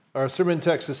Our sermon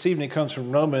text this evening comes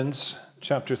from Romans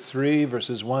chapter 3,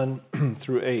 verses 1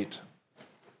 through 8.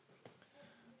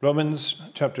 Romans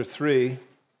chapter 3,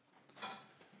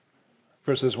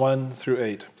 verses 1 through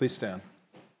 8. Please stand.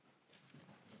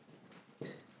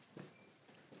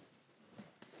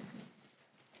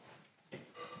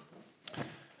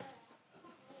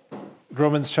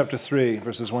 Romans chapter 3,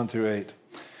 verses 1 through 8.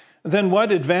 Then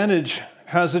what advantage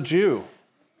has a Jew?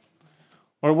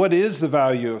 Or what is the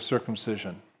value of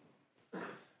circumcision?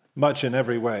 Much in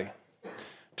every way.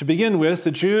 To begin with, the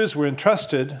Jews were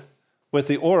entrusted with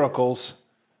the oracles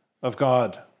of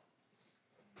God.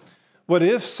 What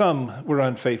if some were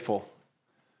unfaithful?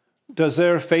 Does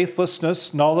their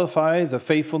faithlessness nullify the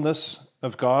faithfulness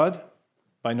of God?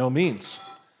 By no means.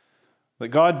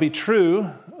 Let God be true,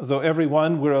 though every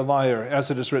one were a liar, as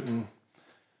it is written,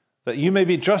 that you may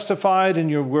be justified in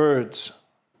your words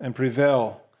and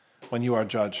prevail when you are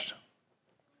judged.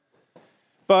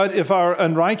 But if our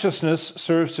unrighteousness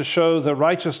serves to show the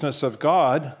righteousness of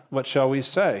God, what shall we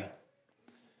say?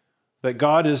 That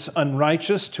God is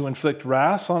unrighteous to inflict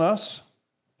wrath on us?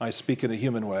 I speak in a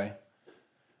human way.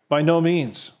 By no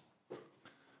means.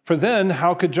 For then,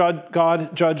 how could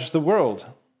God judge the world?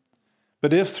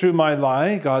 But if through my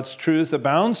lie God's truth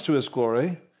abounds to his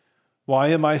glory, why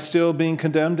am I still being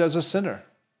condemned as a sinner?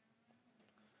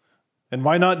 And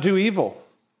why not do evil,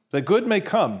 that good may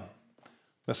come?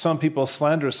 As some people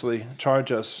slanderously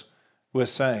charge us with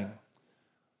saying,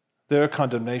 their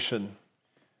condemnation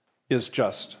is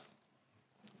just.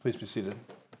 Please be seated.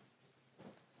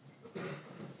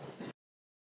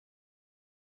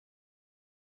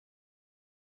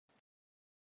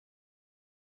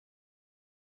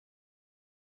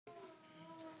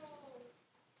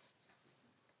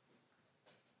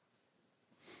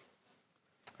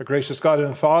 Our gracious God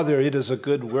and Father, it is a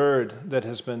good word that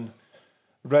has been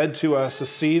read to us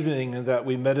this evening and that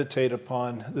we meditate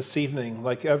upon this evening,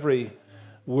 like every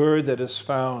word that is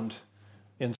found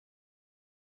in the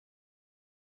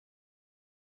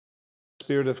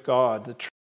Spirit of God, the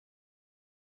truth.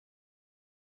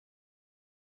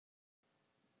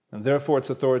 And therefore it's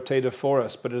authoritative for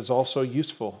us, but it is also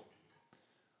useful.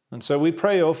 And so we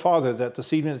pray, O Father, that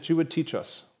this evening that you would teach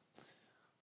us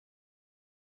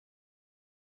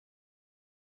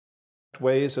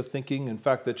ways of thinking, in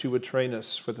fact, that you would train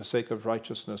us for the sake of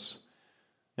righteousness.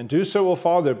 And do so, O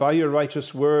Father, by your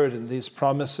righteous word and these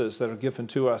promises that are given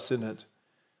to us in it,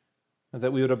 and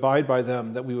that we would abide by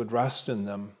them, that we would rest in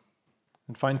them,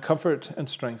 and find comfort and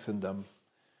strength in them.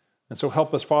 And so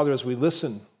help us, Father, as we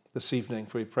listen this evening,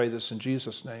 for we pray this in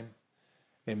Jesus' name.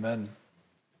 Amen.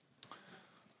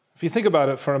 If you think about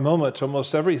it for a moment,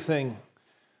 almost everything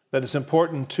that is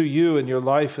important to you in your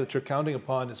life that you're counting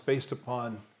upon is based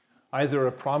upon either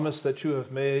a promise that you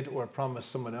have made or a promise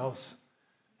someone else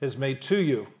has made to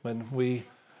you. When we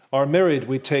are married,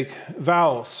 we take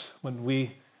vows. When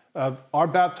we are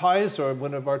baptized, or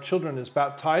one of our children is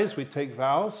baptized, we take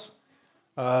vows.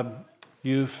 When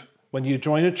you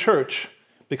join a church,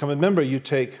 become a member, you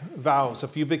take vows.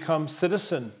 If you become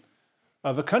citizen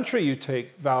of a country, you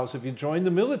take vows. If you join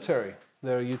the military,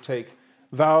 there you take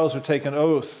vows or take an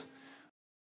oath.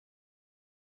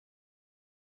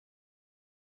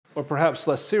 Or perhaps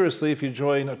less seriously, if you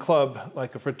join a club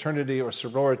like a fraternity or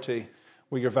sorority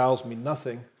where your vows mean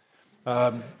nothing.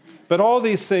 But all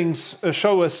these things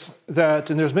show us that,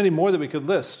 and there's many more that we could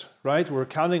list, right? We're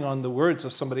counting on the words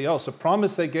of somebody else, a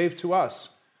promise they gave to us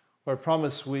or a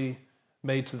promise we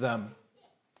made to them.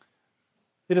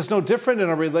 It is no different in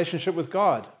our relationship with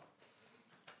God.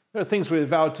 There are things we have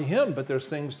vowed to him, but there's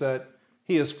things that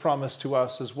he has promised to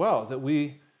us as well, that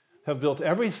we have built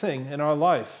everything in our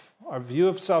life. Our view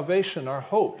of salvation, our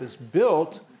hope, is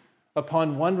built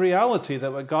upon one reality,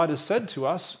 that what God has said to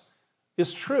us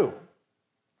is true.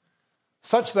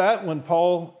 Such that when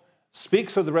Paul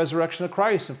speaks of the resurrection of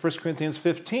Christ in 1 Corinthians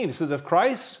 15, he says, if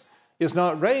Christ is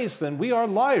not raised, then we are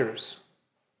liars,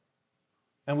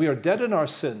 and we are dead in our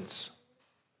sins,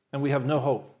 and we have no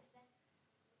hope.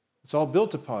 It's all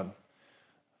built upon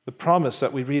the promise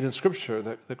that we read in Scripture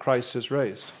that Christ is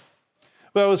raised.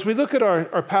 Well, as we look at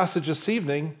our passage this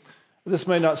evening, this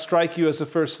may not strike you as a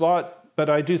first thought, but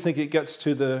I do think it gets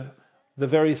to the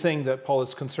very thing that Paul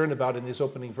is concerned about in these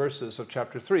opening verses of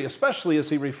chapter 3, especially as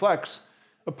he reflects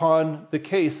upon the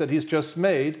case that he's just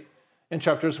made in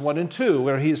chapters 1 and 2,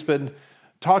 where he's been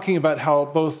talking about how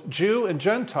both Jew and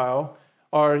Gentile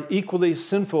are equally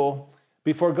sinful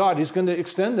before God. He's going to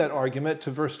extend that argument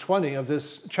to verse 20 of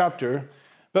this chapter,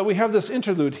 but we have this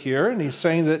interlude here, and he's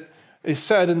saying that it's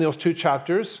said in those two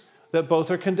chapters that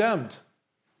both are condemned.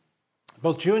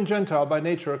 Both Jew and Gentile by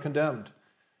nature are condemned.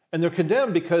 And they're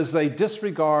condemned because they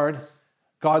disregard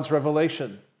God's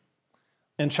revelation.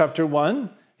 In chapter 1,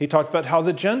 he talked about how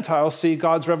the Gentiles see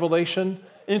God's revelation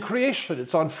in creation.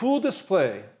 It's on full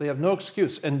display. They have no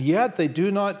excuse. And yet they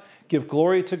do not give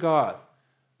glory to God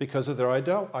because of their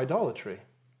idolatry.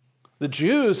 The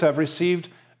Jews have received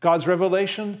God's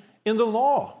revelation in the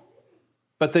law,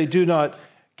 but they do not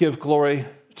give glory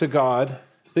to God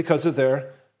because of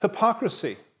their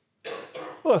hypocrisy.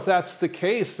 Well, if that's the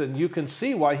case, then you can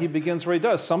see why he begins where he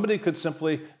does. Somebody could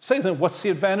simply say, then what's the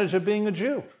advantage of being a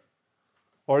Jew?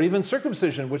 Or even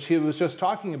circumcision, which he was just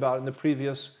talking about in the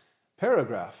previous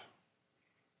paragraph.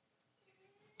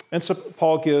 And so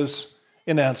Paul gives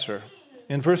an answer.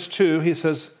 In verse 2, he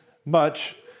says,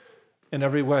 much in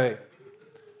every way.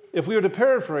 If we were to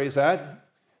paraphrase that,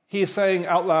 he is saying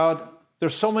out loud,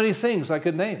 there's so many things I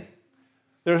could name.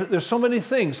 There's so many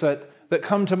things that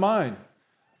come to mind.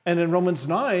 And in Romans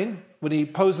 9, when he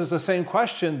poses the same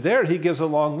question, there he gives a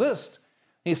long list.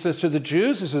 He says to the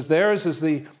Jews, he says, theirs is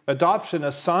the adoption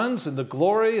as sons and the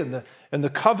glory and the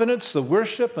covenants, the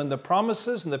worship and the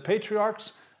promises and the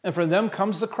patriarchs, and from them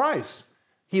comes the Christ.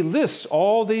 He lists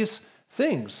all these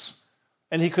things.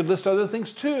 And he could list other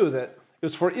things too, that it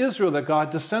was for Israel that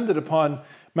God descended upon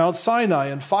Mount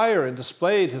Sinai in fire and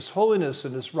displayed his holiness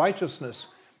and his righteousness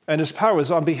and his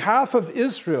powers. On behalf of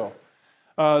Israel,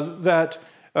 that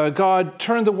God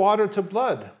turned the water to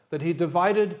blood, that he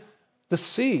divided the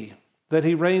sea, that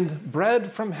he rained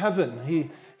bread from heaven.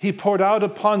 He poured out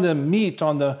upon them meat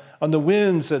on the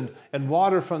winds and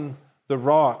water from the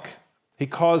rock. He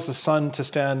caused the sun to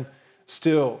stand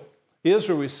still.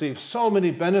 Israel received so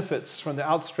many benefits from the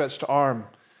outstretched arm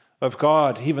of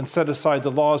God. He even set aside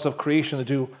the laws of creation to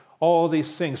do all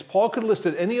these things. Paul could have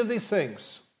listed any of these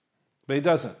things, but he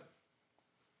doesn't.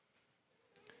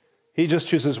 He just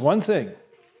chooses one thing.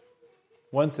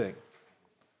 One thing.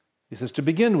 He says, to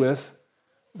begin with,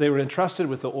 they were entrusted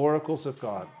with the oracles of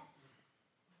God.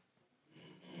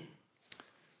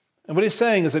 And what he's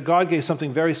saying is that God gave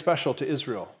something very special to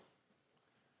Israel.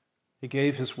 He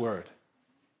gave his word.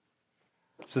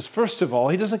 He says, first of all,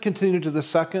 he doesn't continue to the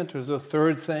second or the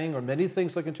third thing or many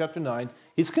things like in chapter 9.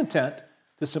 He's content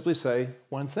to simply say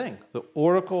one thing, the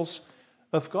oracles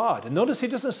of God. And notice he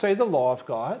doesn't say the law of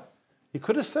God. He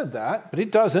could have said that, but he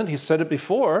doesn't. He said it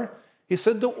before. He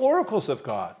said the oracles of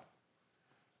God.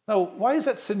 Now, why is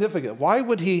that significant? Why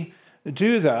would he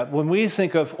do that? When we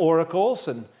think of oracles,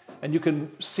 and you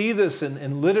can see this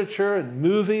in literature and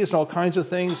movies and all kinds of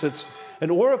things, an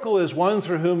oracle is one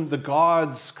through whom the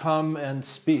gods come and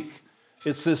speak.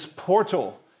 It's this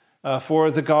portal for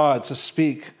the gods to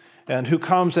speak, and who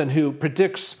comes and who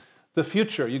predicts the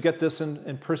future. You get this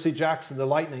in Percy Jackson, the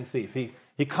lightning thief.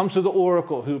 He comes to the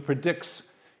oracle who predicts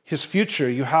his future.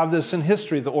 You have this in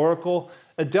history, the oracle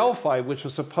at Delphi, which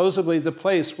was supposedly the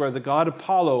place where the god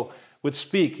Apollo would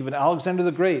speak. Even Alexander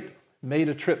the Great made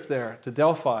a trip there to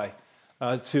Delphi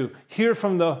to hear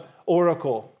from the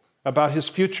oracle about his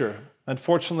future.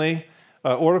 Unfortunately,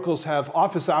 oracles have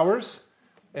office hours,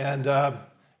 and at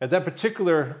that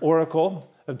particular oracle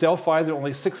of Delphi, there were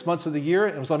only 6 months of the year,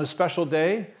 and it was on a special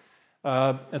day.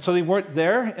 And so they weren't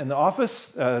there in the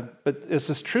office. But is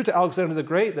this true to Alexander the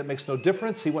Great? That makes no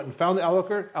difference. He went and found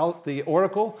the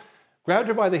oracle, grabbed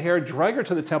her by the hair, dragged her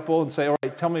to the temple, and say, all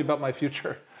right, tell me about my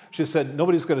future. She said,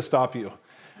 nobody's going to stop you.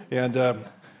 And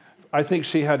I think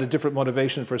she had a different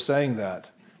motivation for saying that.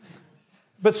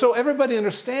 But so everybody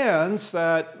understands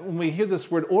that when we hear this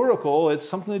word oracle, it's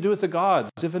something to do with the gods,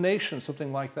 divination,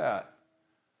 something like that.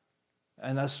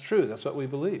 And that's true. That's what we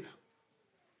believe.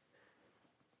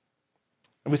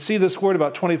 And we see this word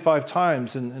about 25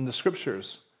 times in the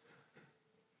scriptures.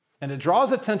 And it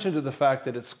draws attention to the fact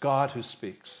that it's God who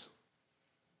speaks.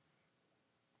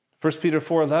 1 Peter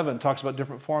 4:11 talks about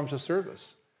different forms of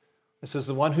service. It says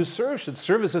the one who serves should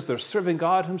serve as if they're serving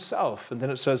God himself. And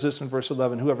then it says this in verse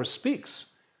 11, whoever speaks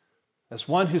as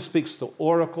one who speaks the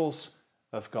oracles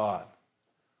of God.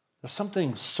 There's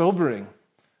something sobering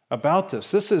about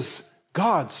this. This is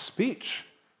God's speech.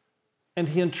 And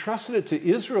he entrusted it to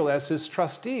Israel as his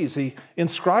trustees. He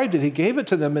inscribed it. He gave it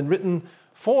to them in written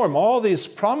form. All these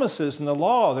promises in the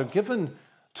law, they're given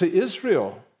to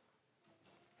Israel.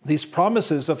 These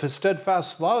promises of his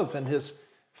steadfast love and his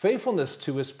faithfulness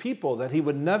to his people that he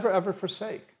would never, ever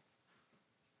forsake.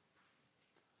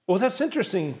 Well, that's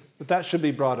interesting that should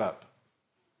be brought up.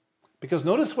 Because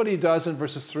notice what he does in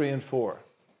verses 3 and 4.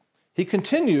 He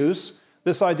continues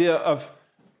this idea of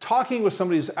talking with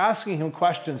somebody who's asking him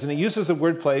questions, and he uses the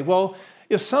wordplay, well,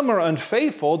 if some are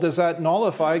unfaithful, does that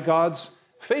nullify God's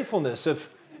faithfulness? If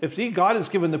God has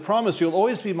given the promise, you'll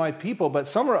always be my people, but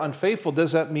some are unfaithful,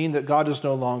 does that mean that God is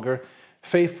no longer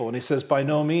faithful? And he says, by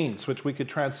no means, which we could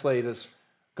translate as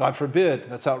God forbid.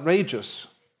 That's outrageous.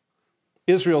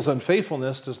 Israel's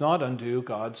unfaithfulness does not undo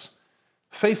God's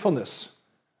faithfulness.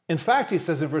 In fact, he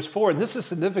says in verse 4, and this is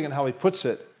significant how he puts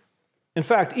it, in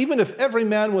fact, even if every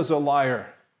man was a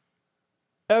liar,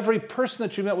 every person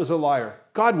that you met was a liar,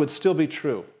 God would still be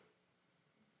true.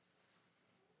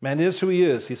 Man is who he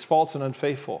is. He's false and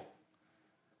unfaithful.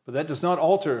 But that does not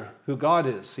alter who God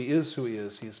is. He is who he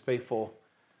is. He is faithful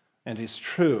and he's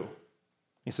true.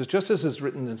 He says, just as is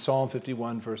written in Psalm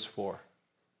 51, verse 4,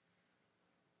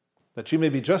 that you may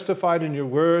be justified in your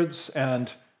words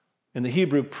and, in the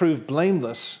Hebrew, prove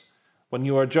blameless when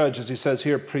you are judged. As he says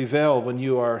here, prevail when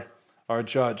you are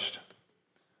judged.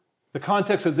 The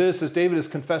context of this is David is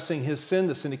confessing his sin,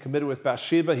 the sin he committed with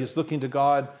Bathsheba. He's looking to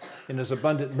God in his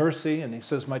abundant mercy, and he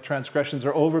says, my transgressions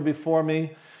are over before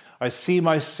me. I see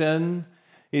my sin.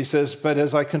 He says, but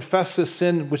as I confess this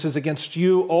sin, which is against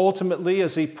you, ultimately,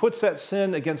 as he puts that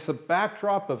sin against the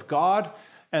backdrop of God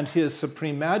and his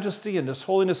supreme majesty and his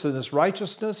holiness and his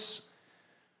righteousness,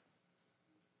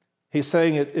 he's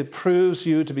saying it proves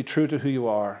you to be true to who you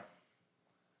are.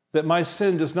 That my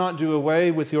sin does not do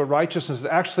away with your righteousness. It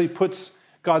actually puts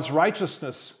God's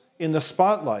righteousness in the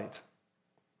spotlight.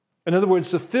 In other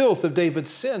words, the filth of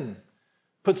David's sin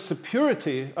puts the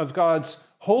purity of God's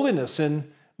holiness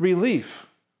in relief.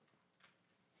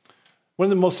 One of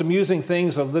the most amusing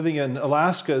things of living in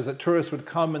Alaska is that tourists would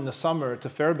come in the summer to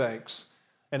Fairbanks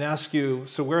and ask you,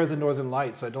 so where are the northern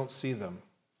lights? I don't see them.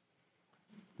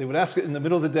 They would ask it in the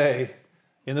middle of the day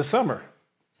in the summer.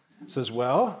 It says,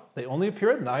 well, they only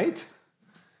appear at night,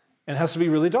 and it has to be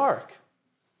really dark.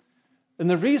 And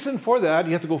the reason for that,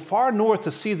 you have to go far north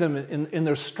to see them in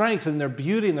their strength and their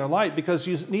beauty and their light, because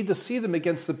you need to see them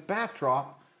against the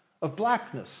backdrop of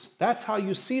blackness. That's how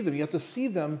you see them. You have to see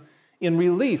them in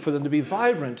relief for them to be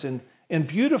vibrant and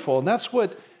beautiful. And that's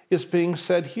what is being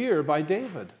said here by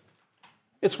David.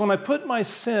 It's when I put my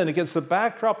sin against the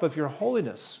backdrop of your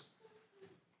holiness,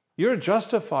 you're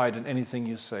justified in anything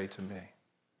you say to me.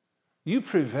 You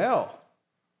prevail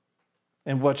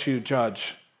in what you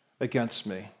judge against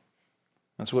me.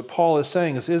 And so what Paul is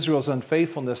saying is Israel's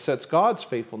unfaithfulness sets God's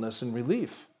faithfulness in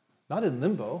relief, not in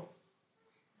limbo.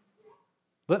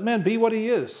 Let man be what he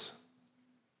is.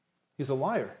 He's a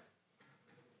liar.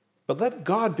 But let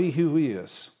God be who he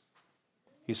is.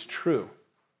 He's true.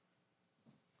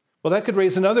 Well, that could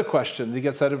raise another question. He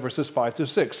gets that in verses 5 through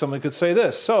 6. Someone could say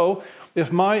this, so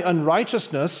if my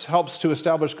unrighteousness helps to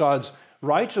establish God's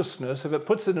righteousness, if it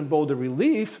puts it in bolder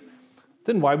relief,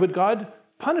 then why would God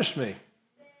punish me?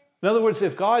 In other words,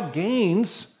 if God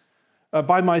gains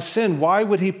by my sin, why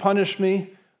would he punish me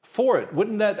for it?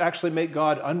 Wouldn't that actually make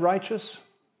God unrighteous?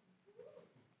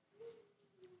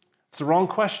 It's the wrong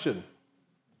question.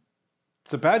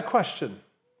 It's a bad question.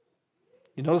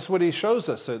 You notice what he shows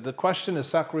us. The question is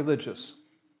sacrilegious.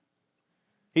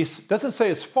 He doesn't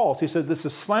say it's false. He said this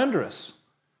is slanderous.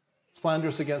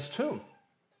 Slanderous against whom?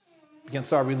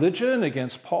 Against our religion,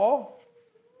 against Paul,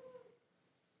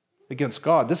 against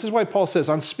God. This is why Paul says,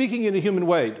 I'm speaking in a human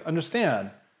way. Understand,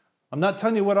 I'm not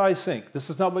telling you what I think. This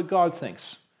is not what God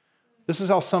thinks. This is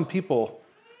how some people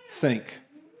think.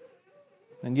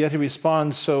 And yet he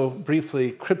responds so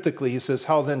briefly, cryptically. He says,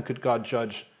 how then could God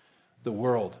judge the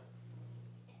world?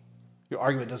 Your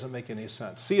argument doesn't make any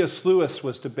sense. C.S. Lewis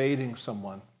was debating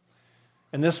someone.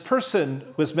 And this person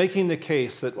was making the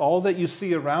case that all that you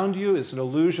see around you is an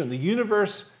illusion. The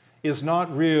universe is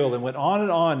not real, and went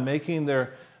on making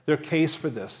their case for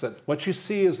this, that what you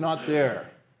see is not there.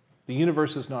 The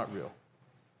universe is not real.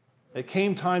 It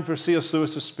came time for C.S.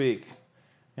 Lewis to speak.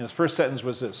 And his first sentence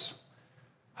was this: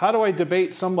 how do I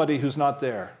debate somebody who's not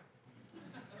there?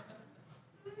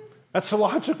 That's the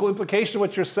logical implication of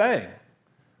what you're saying.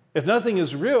 If nothing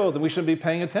is real, then we shouldn't be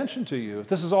paying attention to you. If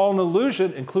this is all an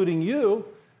illusion, including you,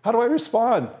 how do I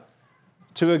respond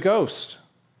to a ghost?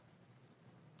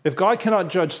 If God cannot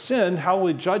judge sin, how will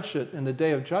he judge it in the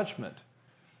day of judgment?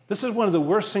 This is one of the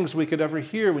worst things we could ever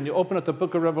hear when you open up the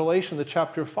book of Revelation, the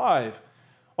chapter 5.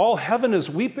 All heaven is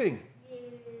weeping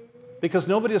because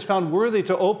nobody is found worthy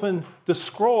to open the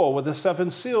scroll with the 7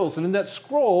 seals. And in that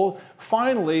scroll,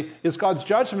 finally, is God's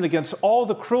judgment against all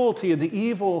the cruelty and the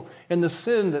evil and the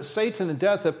sin that Satan and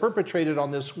death have perpetrated on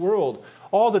this world.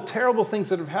 All the terrible things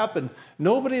that have happened.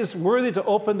 Nobody is worthy to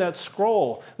open that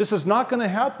scroll. This is not going to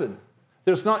happen.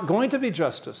 There's not going to be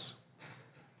justice.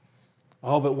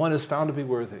 Oh, but one is found to be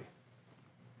worthy.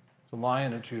 The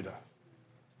Lion of Judah.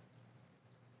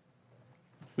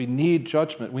 We need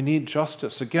judgment. We need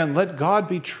justice. Again, let God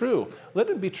be true. Let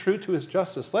him be true to his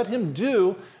justice. Let him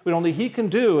do what only he can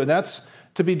do, and that's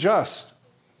to be just.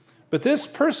 But this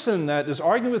person that is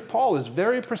arguing with Paul is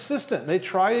very persistent. They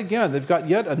try again. They've got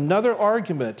yet another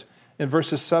argument in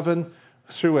verses 7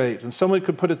 through 8. And someone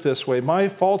could put it this way: my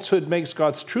falsehood makes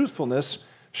God's truthfulness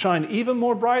shine even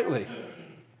more brightly.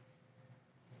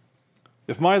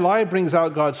 If my lie brings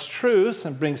out God's truth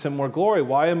and brings him more glory,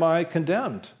 why am I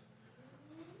condemned?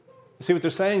 You see what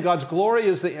they're saying? God's glory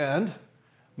is the end.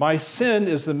 My sin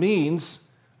is the means.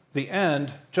 The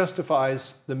end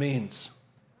justifies the means.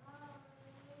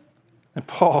 And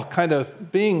Paul, kind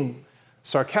of being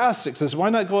sarcastic, says, why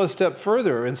not go a step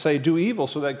further and say, do evil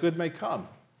so that good may come?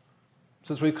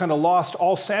 Since we've kind of lost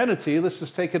all sanity, let's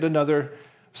just take it another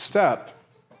step.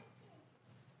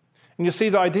 And you see,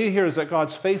 the idea here is that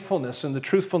God's faithfulness and the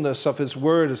truthfulness of his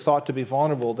word is thought to be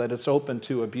vulnerable, that it's open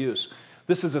to abuse.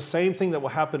 This is the same thing that will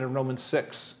happen in Romans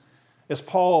 6. As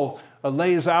Paul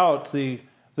lays out the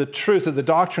truth of the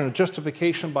doctrine of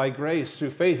justification by grace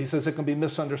through faith, he says it can be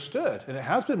misunderstood, and it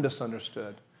has been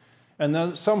misunderstood. And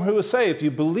then some who will say, if you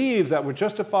believe that we're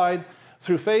justified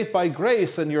through faith by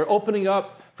grace, then you're opening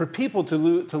up for people to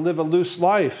live a loose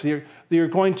life. You're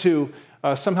going to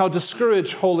somehow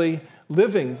discourage holy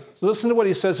living. Listen to what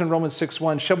he says in Romans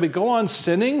 6:1. Shall we go on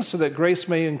sinning so that grace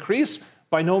may increase?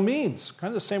 By no means.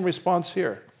 Kind of the same response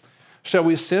here. Shall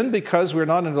we sin because we're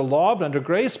not under law but under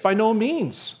grace? By no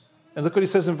means. And look what he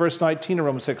says in verse 19 of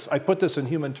Romans 6. I put this in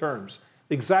human terms.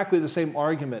 Exactly the same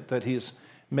argument that he's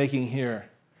making here.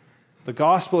 The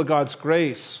gospel of God's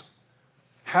grace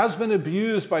has been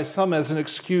abused by some as an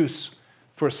excuse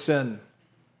for sin.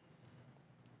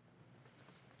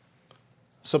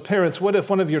 So parents, what if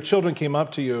one of your children came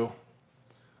up to you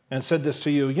and said this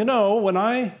to you? You know,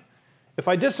 if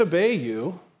I disobey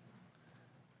you,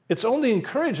 it's only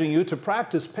encouraging you to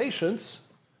practice patience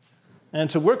and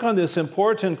to work on this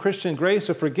important Christian grace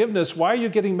of forgiveness. Why are you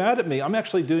getting mad at me? I'm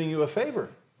actually doing you a favor.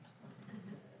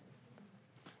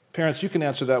 Parents, you can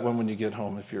answer that one when you get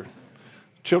home. If your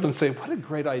children say, what a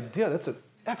great idea, that's an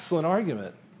excellent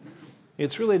argument.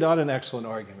 It's really not an excellent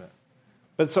argument.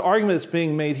 But it's an argument that's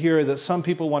being made here that some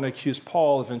people want to accuse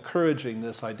Paul of encouraging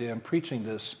this idea and preaching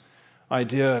this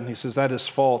idea. And he says that is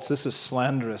false. This is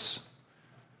slanderous.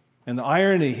 And the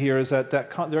irony here is that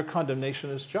their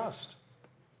condemnation is just.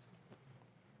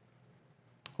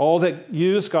 All that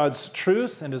use God's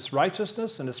truth and his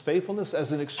righteousness and his faithfulness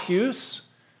as an excuse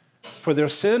for their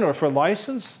sin or for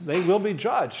license, they will be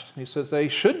judged. He says they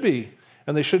should be,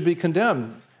 and they should be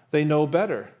condemned. They know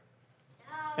better.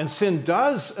 And sin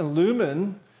does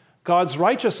illumine God's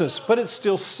righteousness, but it's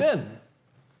still sin.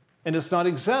 And it's not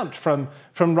exempt from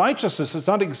righteousness. It's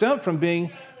not exempt from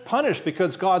being punished,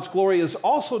 because God's glory is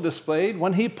also displayed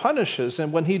when he punishes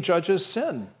and when he judges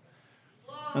sin.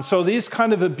 And so these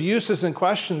kind of abuses and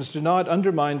questions do not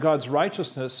undermine God's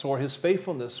righteousness or his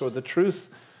faithfulness or the truth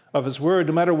of his word.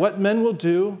 No matter what men will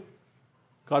do,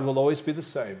 God will always be the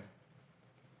same.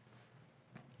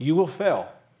 You will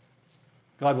fail.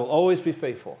 God will always be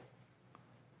faithful.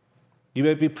 You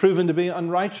may be proven to be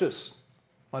unrighteous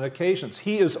on occasions.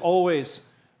 He is always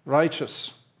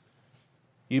righteous.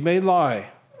 You may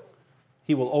lie.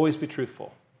 He will always be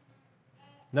truthful.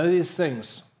 None of these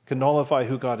things can nullify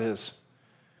who God is.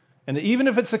 And even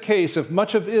if it's a case if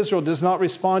much of Israel does not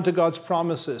respond to God's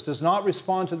promises, does not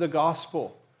respond to the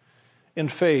gospel in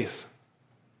faith,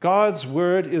 God's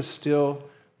word is still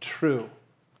true.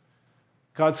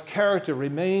 God's character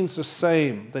remains the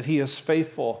same, that he is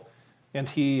faithful and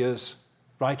he is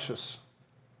righteous.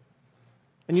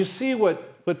 And you see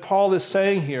what Paul is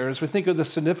saying here as we think of the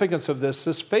significance of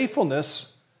this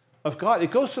faithfulness of God. It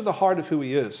goes to the heart of who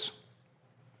he is,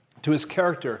 to his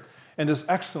character and his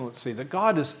excellency, that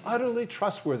God is utterly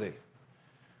trustworthy.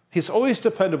 He's always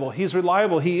dependable. He's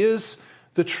reliable. He is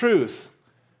the truth.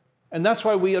 And that's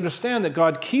why we understand that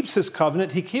God keeps his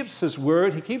covenant, he keeps his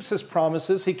word, he keeps his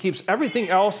promises, he keeps everything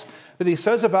else that he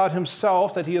says about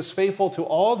himself, that he is faithful to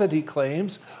all that he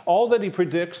claims, all that he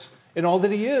predicts, and all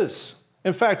that he is.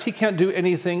 In fact, he can't do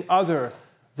anything other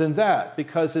than that,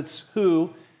 because it's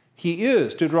who he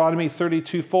is. Deuteronomy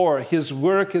 32:4, his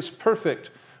work is perfect,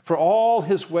 for all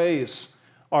his ways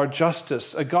are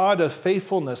justice, a God of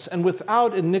faithfulness, and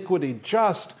without iniquity,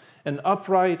 just and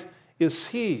upright is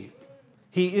he.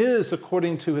 He is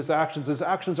according to his actions. His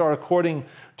actions are according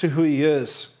to who he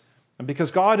is. And because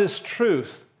God is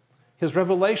truth, his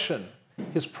revelation,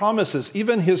 his promises,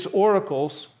 even his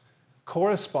oracles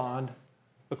correspond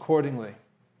accordingly.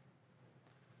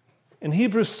 In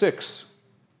Hebrews 6,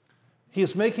 he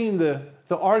is making the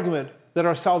argument that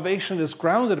our salvation is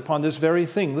grounded upon this very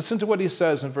thing. Listen to what he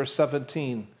says in verse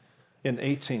 17 and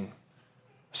 18.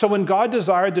 So when God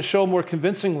desired to show more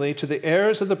convincingly to the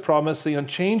heirs of the promise the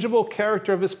unchangeable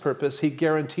character of his purpose, he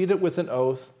guaranteed it with an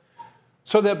oath,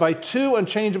 so that by two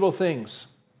unchangeable things,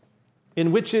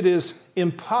 in which it is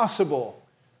impossible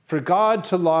for God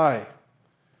to lie,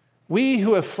 we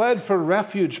who have fled for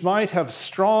refuge might have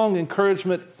strong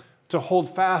encouragement to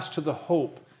hold fast to the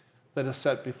hope that is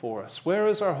set before us. Where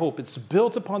is our hope? It's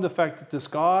built upon the fact that this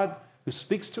God who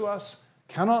speaks to us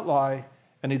cannot lie,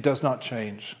 and he does not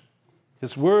change.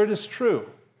 His word is true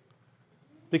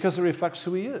because it reflects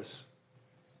who he is.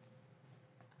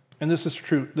 And this is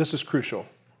true. This is crucial.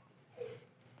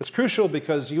 It's crucial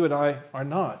because you and I are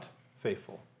not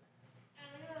faithful.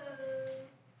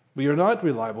 We are not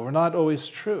reliable. We're not always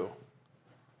true.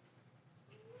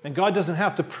 And God doesn't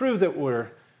have to prove that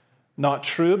we're not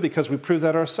true because we prove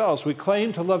that ourselves. We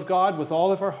claim to love God with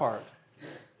all of our heart,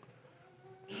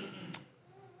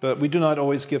 but we do not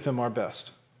always give him our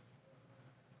best.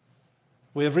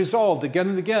 We have resolved again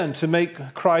and again to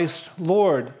make Christ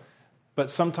Lord,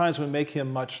 but sometimes we make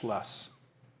him much less.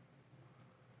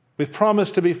 We've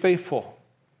promised to be faithful,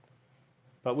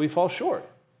 but we fall short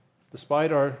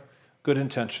despite our good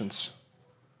intentions.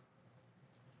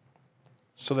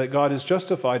 So that God is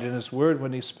justified in his word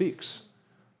when he speaks.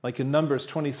 Like in Numbers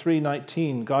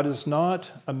 23:19, God is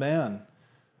not a man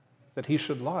that he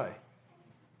should lie,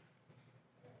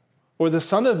 or the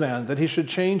Son of Man that he should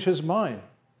change his mind.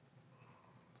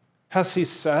 Has he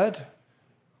said,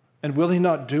 and will he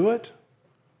not do it?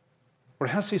 Or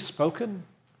has he spoken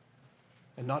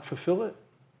and not fulfill it?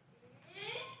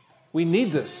 We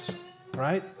need this,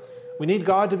 right? We need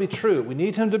God to be true. We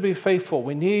need him to be faithful.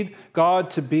 We need God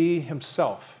to be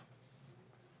himself.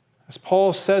 As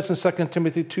Paul says in 2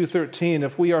 Timothy 2:13,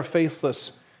 if we are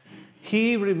faithless,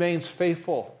 he remains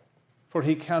faithful, for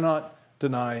he cannot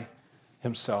deny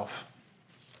himself.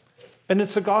 And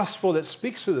it's a gospel that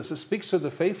speaks to this. It speaks to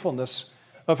the faithfulness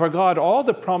of our God. All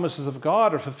the promises of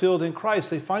God are fulfilled in Christ.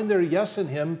 They find their yes in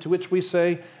him, to which we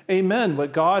say amen.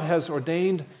 What God has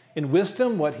ordained in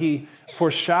wisdom, what he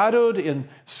foreshadowed in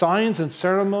signs and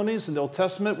ceremonies in the Old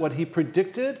Testament, what he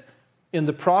predicted in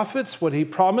the prophets, what he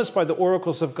promised by the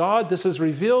oracles of God, this is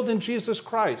revealed in Jesus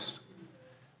Christ.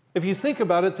 If you think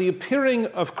about it, the appearing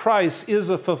of Christ is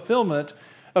a fulfillment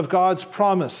of God's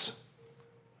promise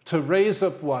to raise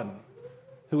up one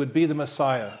who would be the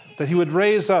Messiah, that he would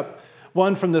raise up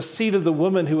one from the seed of the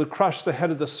woman who would crush the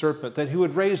head of the serpent, that he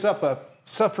would raise up a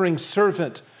suffering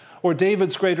servant, or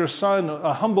David's greater son,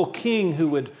 a humble king who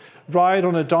would ride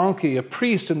on a donkey, a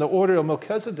priest in the order of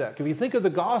Melchizedek. If you think of the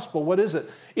gospel, what is it?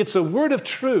 It's a word of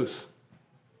truth.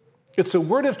 It's a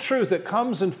word of truth that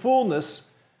comes in fullness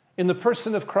in the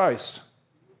person of Christ.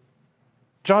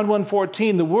 John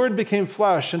 1:14, the Word became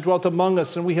flesh and dwelt among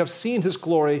us, and we have seen his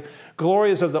glory.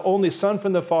 Glory is of the only Son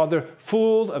from the Father,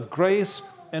 full of grace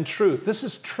and truth. This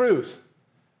is truth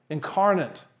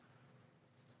incarnate.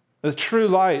 The true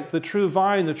light, the true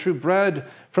vine, the true bread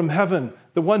from heaven,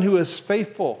 the one who is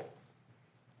faithful.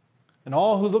 And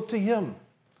all who look to him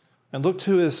and look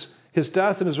to his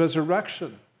death and his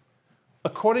resurrection,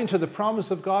 according to the promise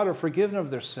of God, are forgiven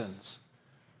of their sins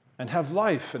and have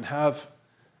life and have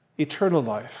eternal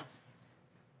life.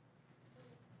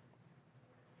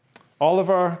 All of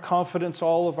our confidence,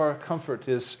 all of our comfort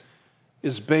is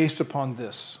based upon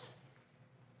this,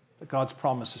 that God's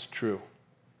promise is true.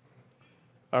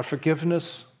 Our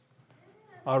forgiveness,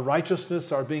 our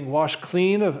righteousness, our being washed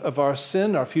clean of our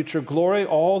sin, our future glory,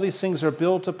 all these things are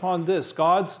built upon this.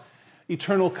 God's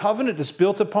eternal covenant is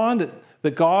built upon it,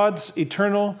 that God's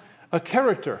eternal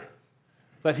character,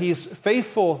 that he is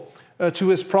faithful to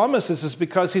his promises is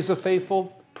because he's a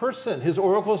faithful person. His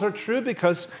oracles are true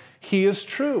because he is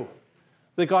true.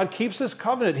 That God keeps his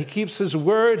covenant, he keeps his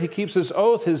word, he keeps his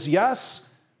oath. His yes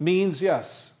means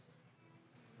yes.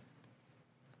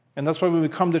 And that's why when we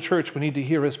come to church, we need to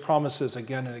hear his promises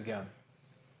again and again.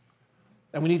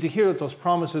 And we need to hear that those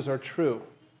promises are true.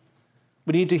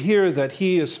 We need to hear that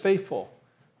he is faithful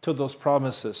to those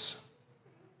promises.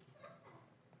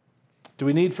 Do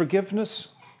we need forgiveness?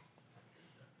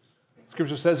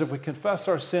 Scripture says if we confess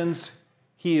our sins,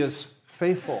 he is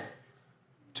faithful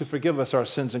to forgive us our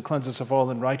sins and cleanse us of all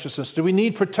unrighteousness. Do we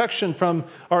need protection from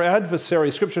our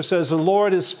adversary? Scripture says the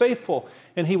Lord is faithful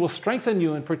and he will strengthen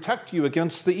you and protect you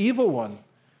against the evil one.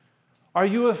 Are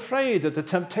you afraid that the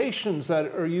temptations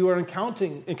that you are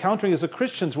encountering as a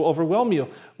Christian will overwhelm you?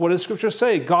 What does Scripture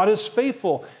say? God is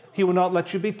faithful. He will not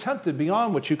let you be tempted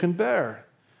beyond what you can bear.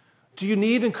 Do you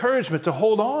need encouragement to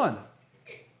hold on?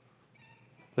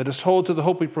 Let us hold to the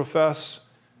hope we profess,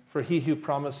 for he who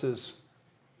promises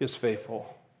is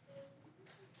faithful.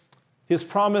 His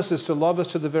promise is to love us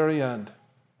to the very end.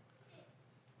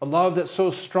 A love that's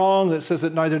so strong that says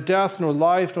that neither death, nor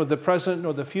life, nor the present,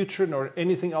 nor the future, nor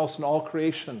anything else in all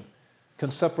creation can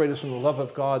separate us from the love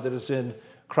of God that is in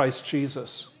Christ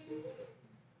Jesus.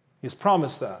 He's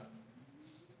promised that.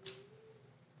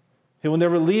 He will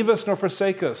never leave us nor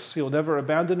forsake us. He will never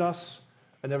abandon us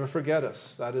and never forget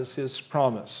us. That is his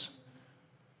promise.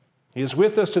 He is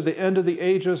with us to the end of the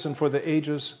ages and for the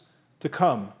ages to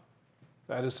come.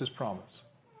 That is his promise.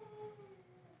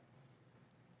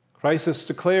 Christ has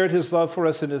declared his love for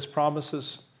us in his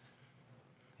promises.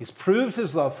 He's proved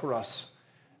his love for us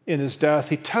in his death.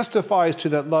 He testifies to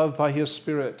that love by his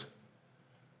Spirit.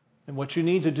 And what you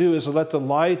need to do is to let the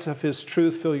light of his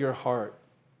truth fill your heart.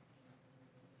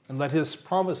 And let his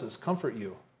promises comfort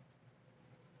you.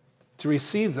 To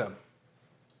receive them,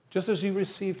 just as you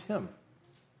received him.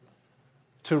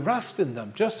 To rest in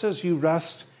them, just as you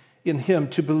rest in him.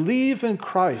 To believe in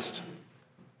Christ.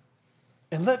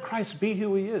 And let Christ be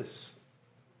who he is.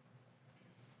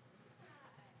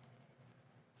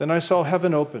 Then I saw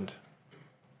heaven opened,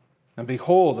 and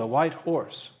behold, a white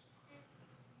horse.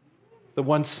 The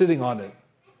one sitting on it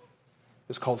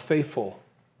is called Faithful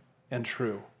and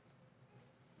True.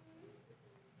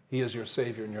 He is your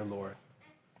Savior and your Lord.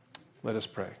 Let us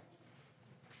pray.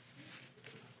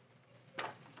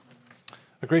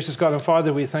 Our gracious God and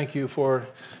Father, we thank you for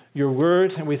your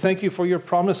word, and we thank you for your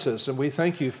promises, and we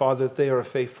thank you, Father, that they are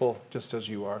faithful just as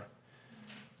you are.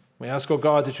 We ask, O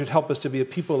God, that you'd help us to be a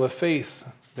people of faith,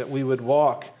 that we would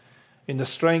walk in the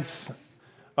strength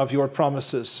of your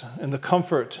promises and the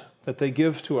comfort that they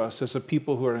give to us as a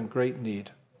people who are in great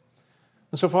need.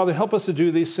 And so, Father, help us to do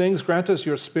these things. Grant us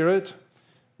your Spirit,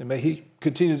 and may he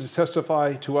continue to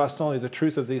testify to us not only the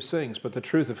truth of these things, but the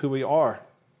truth of who we are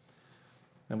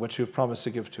and what you have promised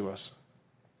to give to us.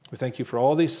 We thank you for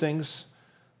all these things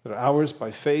that are ours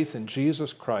by faith in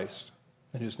Jesus Christ,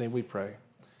 in whose name we pray.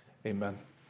 Amen.